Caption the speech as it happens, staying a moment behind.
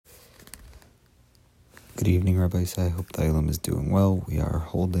Good evening, Rabbi. I hope the Ilam is doing well. We are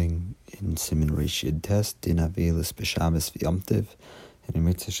holding in Siman Reshid test Din Avelis B'Shabbos YomTov, and in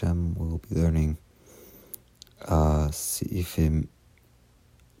Mitzvah Hashem we will be learning Seifim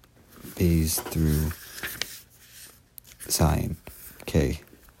Beis through Zion. Okay,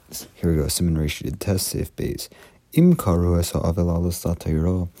 here we go. Siman Reshid test Seif Beis. Im karu es ha'avel alos la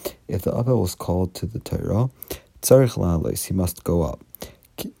Torah. If the avel was called to the Torah, tzarich la'alos, he must go up.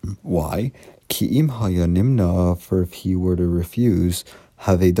 Why? Ki im haya nimna, for if he were to refuse,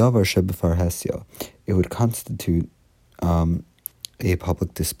 have a davar shebefar hesya, it would constitute a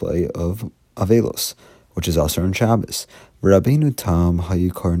public display of avelos, which is also on Shabbos. Rabbeinu Tam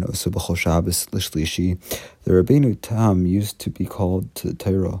hayikar nosa b'chol Shabbos l'shlishi. The Rabbeinu Tam used to be called to the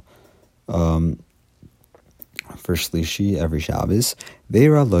Torah for Shlishi every Shabbos.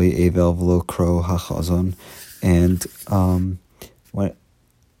 Ve'ra loy evel v'lo kro hachazon,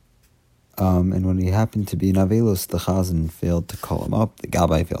 and when he happened to be in Avelos, the Chazan failed to call him up, the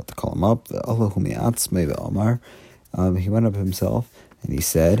Gabbai failed to call him up, the Allahu mi'atzmei ve'omar, he went up himself and he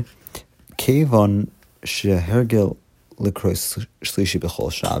said, Kevon shehergel l'kros shlishi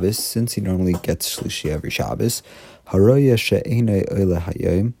b'chol Shabbos, since he normally gets shlishi every Shabbos, haroya she'enei oile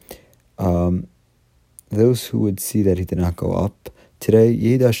hayom, those who would see that he did not go up today,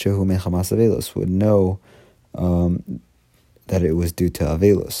 yeda shehu mechamas Avelos, would know that it was due to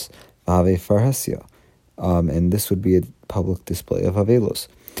Avelos. And this would be a public display of Avelos.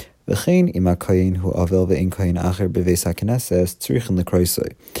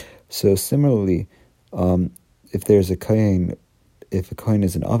 So similarly, if there's a kohen, if a kohen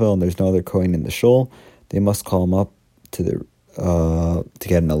is an avel and there's no other kohen in the shul, they must call him up to the to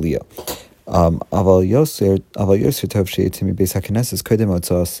get an aliyah. Aval yoser tov she'etzim beis haKnesses kodem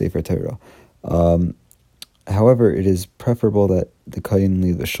otzas sefer Torah. However, it is preferable that the kohen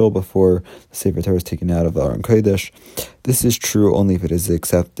leave the shul before the Sefer Torah is taken out of the Aron Kodesh. This is true only if it is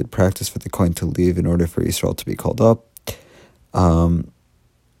accepted practice for the kohen to leave in order for Yisrael to be called up.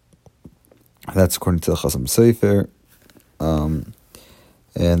 That's according to the Chasam Sofer. And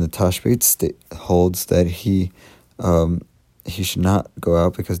the Tashbeit holds that he should not go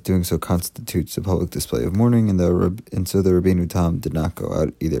out because doing so constitutes a public display of mourning, and so the Rabbeinu Tam did not go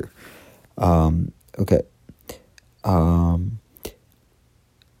out either. Okay. Also,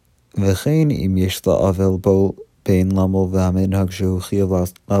 if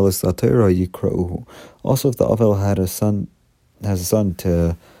the avel has a son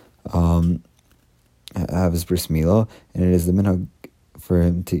to have his bris milah, and it is the minhag for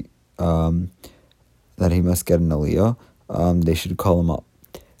him to that he must get an aliyah, they should call him up.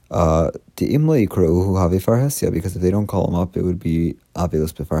 Because if they don't call him up, it would be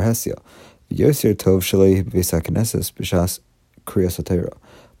avelos b'far hesya. Yoser tov shalei b'beis haKnesses b'shas kriyas haTorah.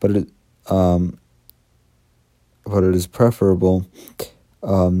 But it is preferable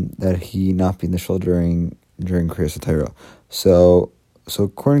that he not be in the shul during kriyas haTorah. So the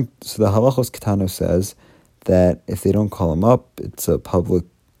Halachos Ketano says that if they don't call him up, it's a public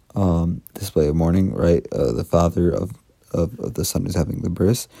display of mourning, right? The father of the son who's having the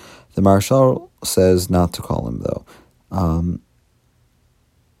bris. The Marshal says not to call him though.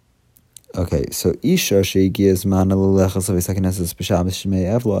 Okay, so Isha she'gias mana l'lechas v'sakineses b'Shabbos shemei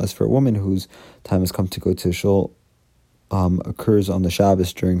evla, as for a woman whose time has come to go to shul, occurs on the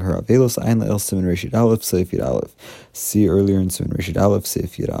Shabbos during her avelos. Ayin le'el Siman Reshid Aleph Seif Yud Aleph. See earlier in Siman Reshid Aleph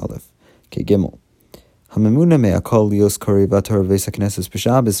Seif Yud Aleph. Okay, Gimel. Hamemuna me'akol lios kori vatar v'sakineses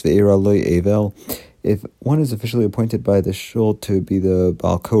b'Shabbos ve'era loy evel. If one is officially appointed by the shul to be the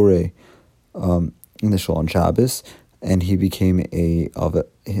Baal Koreh in the shul on Shabbos, and he became an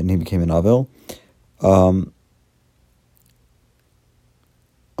avel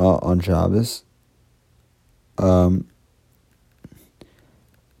on Shabbos, and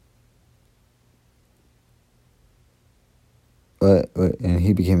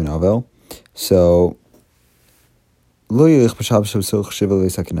he became an avel. So so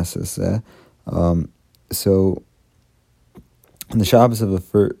on the Shabbos of the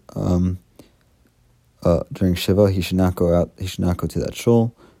first during Shiva, he should not go out. He should not go to that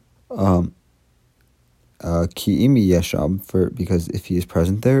shul. Ki imi yesham, because if he is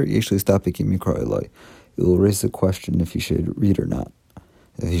present there, usually stop mikra eloi. It will raise the question if he should read or not,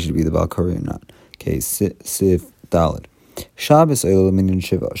 if he should be the Baal Koreh or not. Okay, Siv Daled. Shabbos oil minyan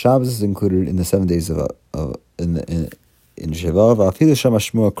Shiva. Shabbos is included in the 7 days in Shiva.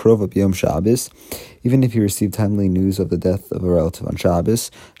 Even if he received timely news of the death of a relative on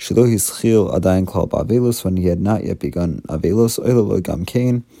Shabbos, when he had not yet begun Avelos,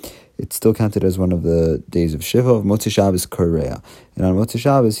 it's still counted as one of the days of Shiva of Motzi Shabbos Korea. And on Motzi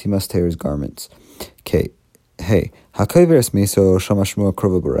Shabbos, he must tear his garments. Okay. Hey, Hakayveres Meso Shamashmua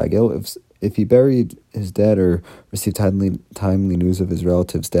Krova Baragel. If he buried his dead or received timely news of his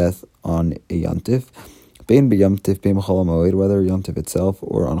relative's death on a YomTov, Bein b'YomTov, bein b'chol hamoed, whether YomTov itself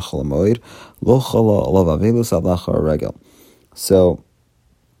or on chol hamoed, lo chala alav avelus ad lachar regel. So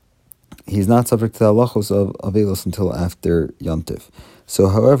he's not subject to the halachos of avelus until after YomTov. So,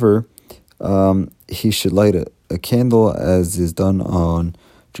 however, he should light a candle as is done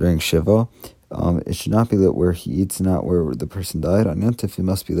during Shiva. It should not be lit where he eats, not where the person died. On YomTov, it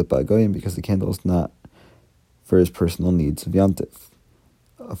must be lit by Goyim because the candle is not for his personal needs of YomTov,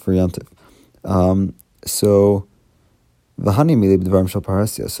 for YomTov. So, v'hani milei b'dvarim shel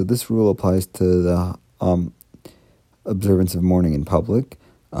parasya. So this rule applies to the observance of mourning in public.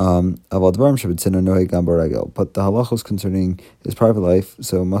 But the halachos concerning his private life,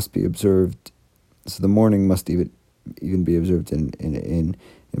 so must be observed. So the mourning must even be observed in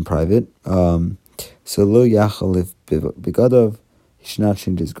private. So lo yachalif bigadav, he should not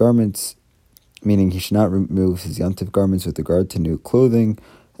change his garments, meaning he should not remove his YomTov garments with regard to new clothing.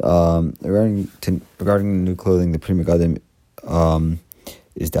 Regarding new clothing, the Pri Megadim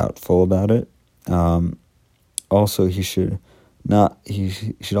is doubtful about it. Also, he should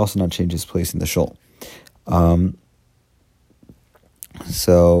also not change his place in the shul.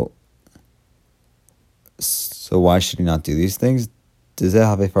 So why should he not do these things?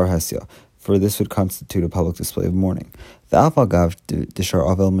 For this would constitute a public display of mourning. Although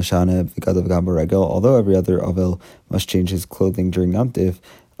every other Avel must change his clothing during YomTov,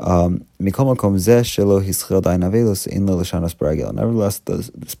 nevertheless,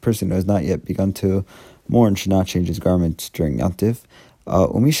 this person who has not yet begun to mourn should not change his garments during YomTov.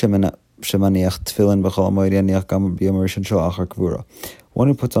 One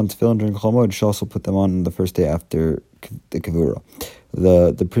who puts on tefillin during Chol Moed should also put them on the first day after the Kavura.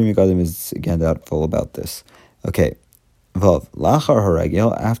 The Pri Megadim is again doubtful about this. Okay. Vav. Lachar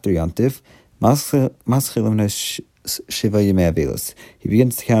haragel, after YomTov, Shiva Yemei Avelus. He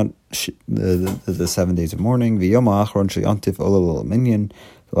begins to count the 7 days of mourning. V'yom ha'achron shel YomTov ola minyan.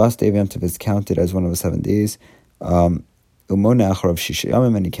 The last day of YomTov is counted as one of the 7 days. Umone acharav shisha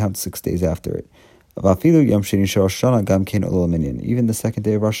yamim, and he counts 6 days after it. Vafilu Yom Sheni shel Rosh Hashanah gam kein ola minyan. Even the second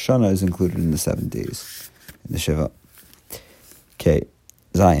day of Rosh Hashanah is included in the 7 days in the Shiva. Okay.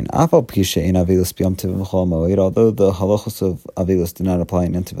 Zayin. Afal pisha in Avelus b'YomTov v'chol hamoed. Although the halachos of Avelus do not apply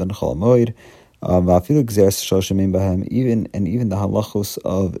in YomTov and chol hamoed, even the halachos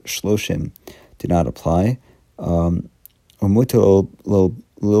of shloshim do not apply. And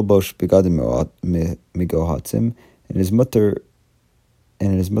it is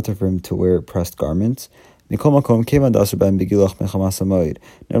mutter for him to wear pressed garments. Nevertheless,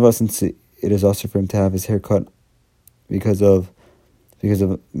 since it is also for him to have his hair cut because of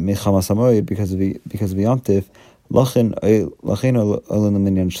mechamas hamoed, because of YomTov, the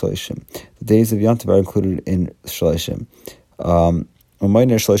days of YomTov are included in Shloshim. And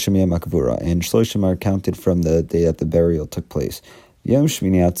Shloshim are counted from the day that the burial took place. Yom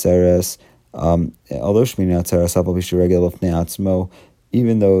Shmini Atzeres, although Shmini Atzeres Apal Pishu Regel Lefnei Atzmo,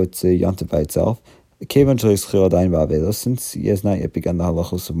 even though it's a YomTov by itself, since he has not yet begun the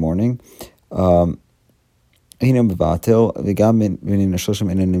halachos of mourning,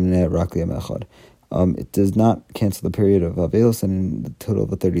 it does not cancel the period of Avelus, and in the total of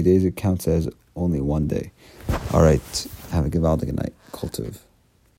the 30 days, it counts as only 1 day. All right, have a good night. Kol Tov.